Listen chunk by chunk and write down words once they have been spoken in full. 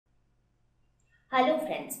Hello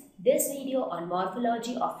friends, this video on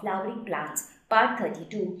Morphology of Flowering Plants part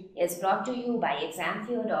 32 is brought to you by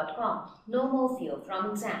examfear.com. No more fear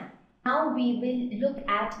from exam. Now we will look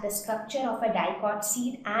at the structure of a dicot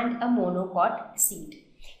seed and a monocot seed.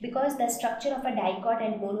 Because the structure of a dicot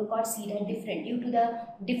and monocot seed are different due to the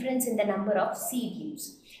difference in the number of seed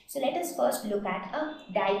leaves. So let us first look at a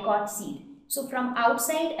dicot seed. So from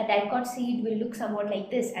outside, a dicot seed will look somewhat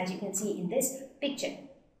like this, as you can see in this picture.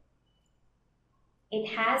 It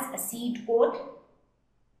has a seed coat,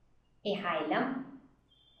 a hilum,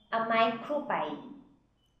 a micropyle.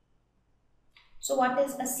 So what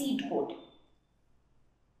is a seed coat?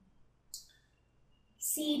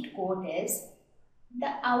 Seed coat is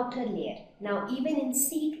the outer layer. Now even in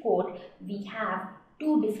seed coat we have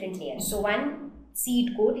two different layers. So one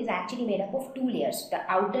seed coat is actually made up of two layers. The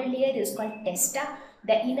outer layer is called testa,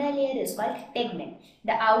 the inner layer is called tegmen.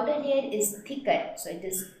 The outer layer is thicker, so it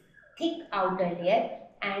is thick outer layer,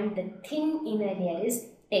 and the thin inner layer is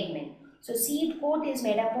tegmen. So seed coat is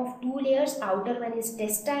made up of two layers, outer one is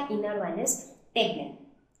testa, inner one is tegmen.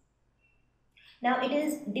 Now it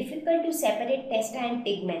is difficult to separate testa and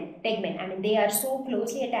tegmen. I mean, they are so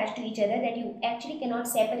closely attached to each other that you actually cannot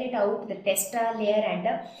separate out the testa layer and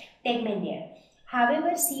the tegmen layer.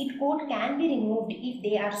 However, seed coat can be removed if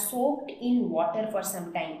they are soaked in water for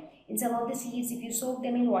some time. In some of the seeds, if you soak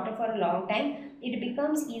them in water for a long time, it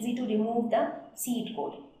becomes easy to remove the seed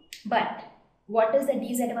coat. But what is the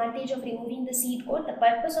disadvantage of removing the seed coat? The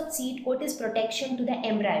purpose of seed coat is protection to the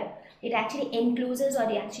embryo. It actually encloses or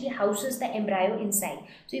it actually houses the embryo inside.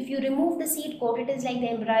 So if you remove the seed coat, it is like the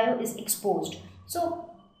embryo is exposed. So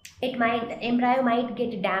the embryo might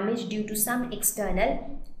get damaged due to some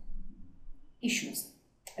external issues.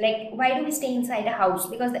 Like, why do we stay inside a house?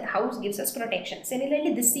 Because the house gives us protection.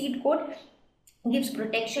 Similarly, the seed coat gives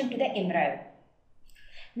protection to the embryo.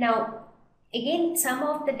 Now, again, some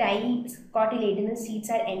of the dicotyledonous seeds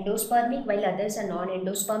are endospermic while others are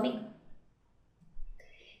non-endospermic.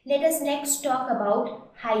 Let us next talk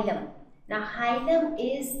about hilum. Now, hilum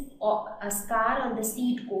is a scar on the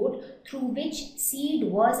seed coat through which seed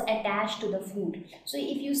was attached to the fruit. So,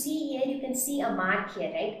 if you see here, you can see a mark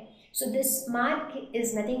here, right? So this mark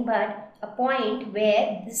is nothing but a point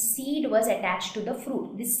where the seed was attached to the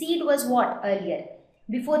fruit. The seed was what earlier?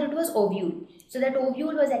 Before it was ovule. So that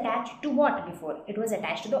ovule was attached to what before? It was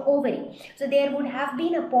attached to the ovary. So there would have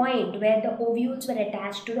been a point where the ovules were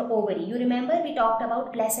attached to the ovary. You remember we talked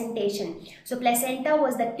about placentation. So placenta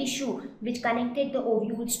was the tissue which connected the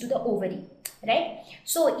ovules to the ovary. Right?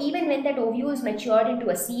 So even when that ovules matured into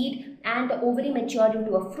a seed and the ovary matured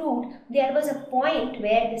into a fruit, there was a point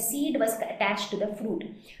where the seed was attached to the fruit.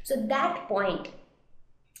 So that point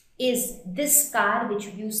is this scar which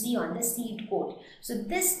you see on the seed coat. So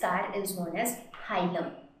this scar is known as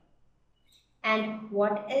hilum. And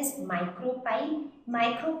what is micropyle?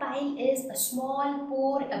 Micropyle is a small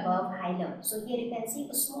pore above hilum. So here you can see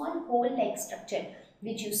a small hole-like structure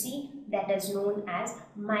which you see that is known as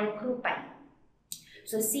micropyle.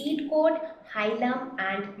 So seed coat, hilum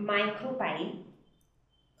and micropyle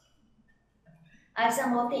are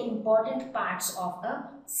some of the important parts of a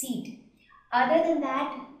seed. Other than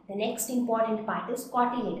that, the next important part is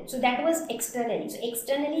cotyledon. So that was externally. So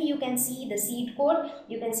externally you can see the seed coat,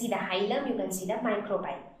 you can see the hilum, you can see the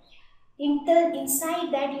micropyle.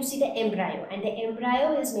 Inside that you see the embryo, and the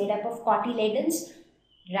embryo is made up of cotyledons,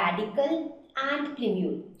 radicle and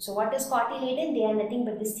plumule. So what is cotyledon? They are nothing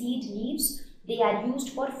but the seed leaves. They are used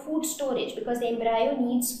for food storage because the embryo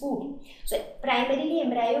needs food. So primarily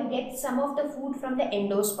embryo gets some of the food from the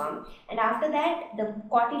endosperm, and after that the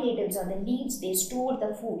cotyledons or the leaves, they store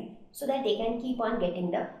the food so that they can keep on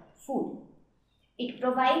getting the food. It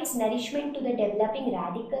provides nourishment to the developing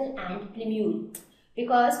radicle and plumule,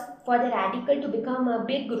 because for the radicle to become a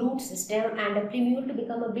big root system and a plumule to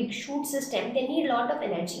become a big shoot system, they need a lot of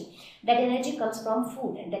energy. That energy comes from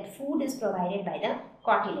food, and that food is provided by the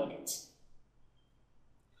cotyledons.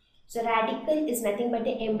 So radicle is nothing but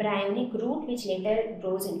the embryonic root which later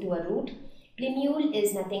grows into a root. Plumule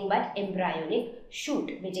is nothing but embryonic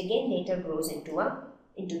shoot which again later grows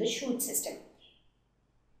into the shoot system.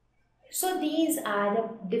 So these are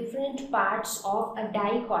the different parts of a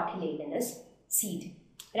dicotyledonous seed,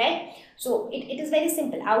 right? So it is very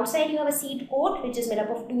simple. Outside you have a seed coat which is made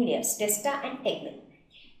up of two layers, testa and tegmen.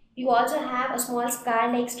 You also have a small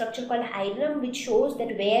scar-like structure called hilum which shows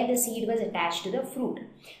that where the seed was attached to the fruit.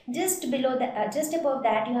 Just above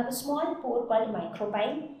that you have a small pore called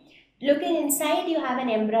micropyle. Looking inside you have an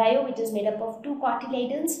embryo which is made up of two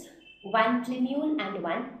cotyledons, one plumule and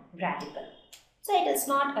one radicle. So it is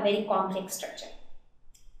not a very complex structure.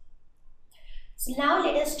 So now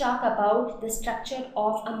let us talk about the structure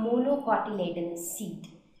of a monocotyledonous seed.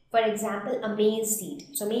 For example, a maize seed.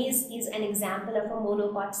 So maize is an example of a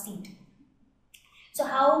monocot seed. So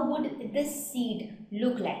how would this seed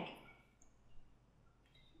look like?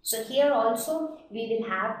 So here also we will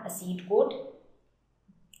have a seed coat.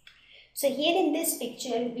 So here in this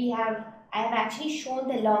picture I have actually shown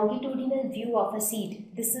the longitudinal view of a seed.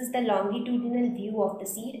 This is the longitudinal view of the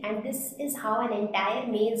seed, and this is how an entire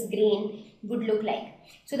maize grain would look like.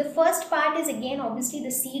 So the first part is again obviously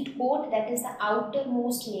the seed coat, that is the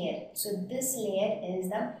outermost layer. So this layer is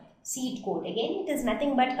the seed coat. Again, it is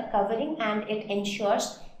nothing but a covering, and it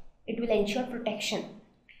will ensure protection.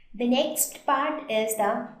 The next part is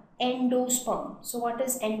the endosperm. So what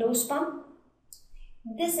is endosperm?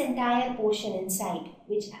 This entire portion inside,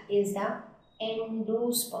 which is the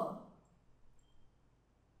endosperm.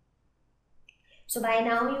 So by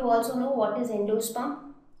now you also know what is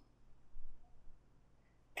endosperm.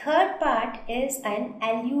 Third part is an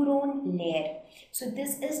alluron layer. So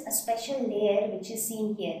this is a special layer which is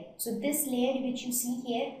seen here. So this layer which you see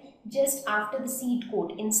here, just after the seed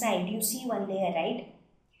coat inside, you see one layer, right?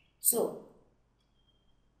 So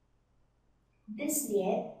this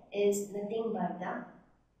layer is nothing but the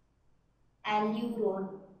alluron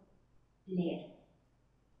layer.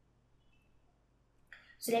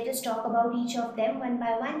 So let us talk about each of them one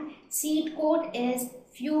by one. Seed coat is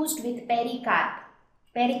fused with pericarp.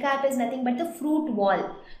 Pericarp is nothing but the fruit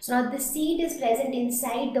wall. So now the seed is present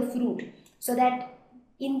inside the fruit. So that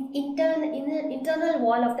in the internal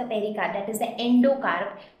wall of the pericarp, that is the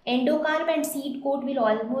endocarp and seed coat will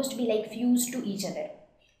almost be like fused to each other.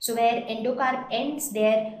 So where endocarp ends,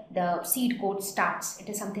 there the seed coat starts. It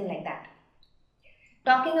is something like that.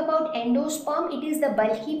 Talking about endosperm, it is the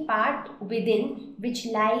bulky part within which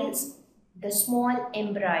lies the small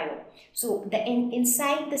embryo. So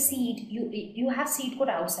inside the seed, you have seed coat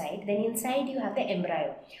outside, then inside you have the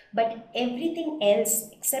embryo. But everything else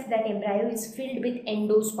except that embryo is filled with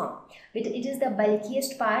endosperm. It is the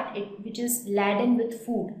bulkiest part, which is laden with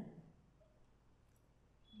food.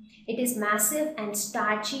 It is massive and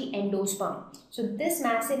starchy endosperm. So this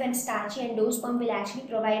massive and starchy endosperm will actually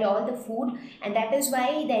provide all the food, and that is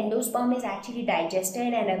why the endosperm is actually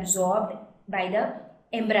digested and absorbed by the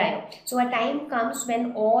embryo. So a time comes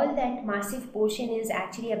when all that massive portion is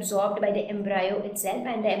actually absorbed by the embryo itself,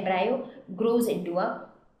 and the embryo grows into a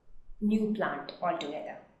new plant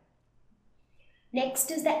altogether.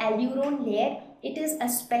 Next is the alluron layer. It is a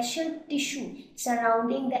special tissue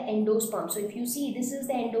surrounding the endosperm. So if you see, this is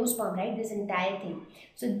the endosperm, right? This entire thing.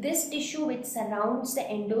 So this tissue which surrounds the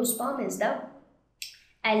endosperm is the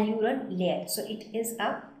alluron layer. So it is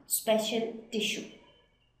a special tissue.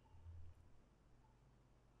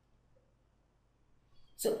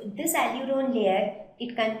 So this alluron layer,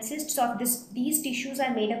 it consists of these tissues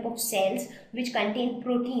are made up of cells which contain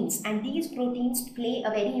proteins, and these proteins play a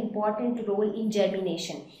very important role in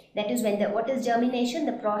germination. That is what is germination?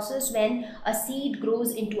 The process when a seed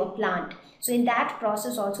grows into a plant. So in that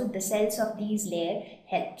process also the cells of these layer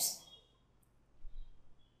helps.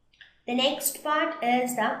 The next part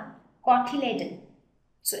is the cotyledon.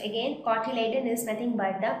 So again, cotyledon is nothing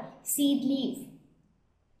but the seed leaf.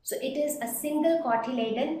 So it is a single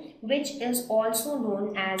cotyledon which is also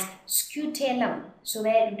known as scutellum. So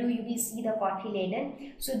where do we see the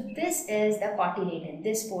cotyledon? So this is the cotyledon,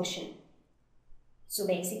 this portion. So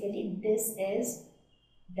basically this is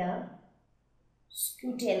the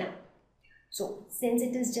scutellum. So since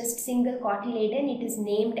it is just single cotyledon, it is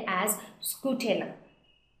named as scutellum.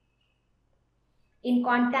 In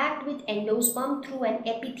contact with endosperm through an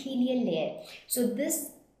epithelial layer. So this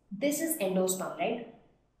is endosperm, right?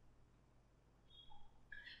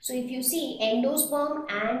 So if you see,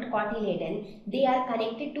 endosperm and cotyledon, they are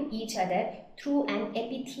connected to each other through an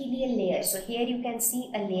epithelial layer. So here you can see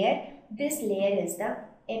a layer. This layer is the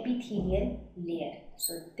epithelial layer.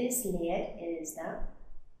 So this layer is the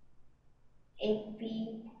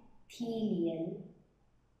epithelial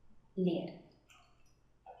layer.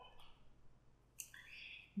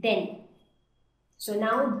 So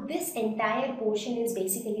now this entire portion is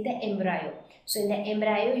basically the embryo. So in the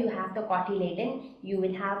embryo you have the cotyledon, you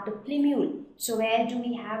will have the plumule. So where do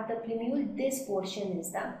we have the plumule? This portion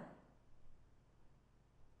is the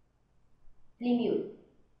plumule.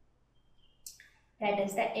 That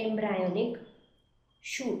is the embryonic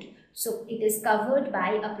chute. So it is covered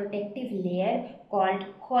by a protective layer called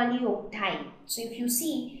coleoptile. So if you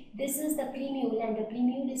see, this is the plumule, and the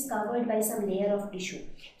plumule is covered by some layer of tissue.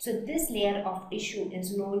 So this layer of tissue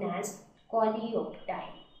is known as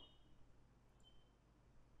coleoptile.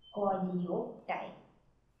 Coleoptile.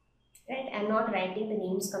 right? I'm not writing the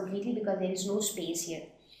names completely because there is no space here.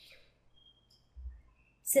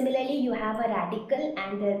 Similarly, you have a radicle,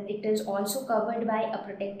 and it is also covered by a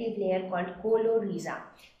protective layer called cotyledons.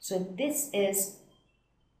 So this is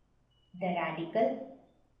the radicle.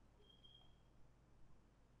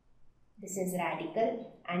 This is radicle,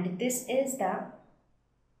 and this is the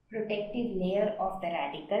protective layer of the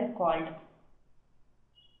radicle called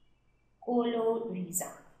cotyledons.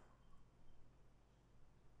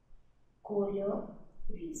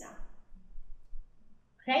 Cotyledons.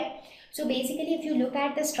 Right? So basically, if you look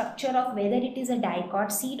at the structure of whether it is a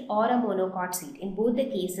dicot seed or a monocot seed, in both the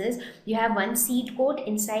cases, you have one seed coat.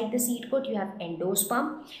 Inside the seed coat, you have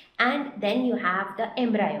endosperm, and then you have the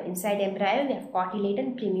embryo. Inside embryo, you have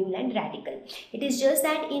cotyledon, plumule, and radicle. It is just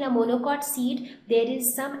that in a monocot seed, there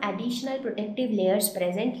is some additional protective layers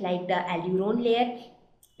present, like the Algn layer,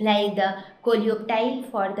 like the coleoptile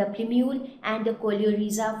for the plumule, and the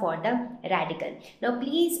cotyledons for the radicle. Now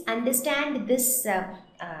please understand this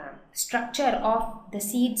structure of the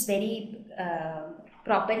seeds very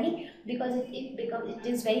properly, because it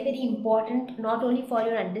is very important, not only for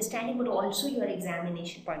your understanding but also your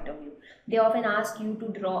examination point of view. They often ask you to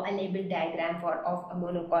draw a label diagram of a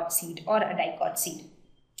monocot seed or a dicot seed,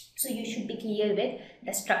 so you should be clear with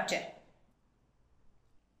the structure.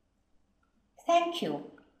 Thank you.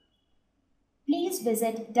 Please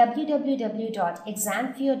visit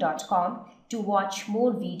www.examfear.com to watch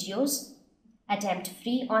more videos, attempt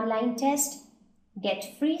free online test,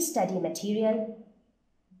 get free study material,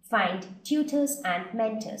 find tutors and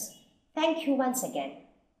mentors. Thank you once again.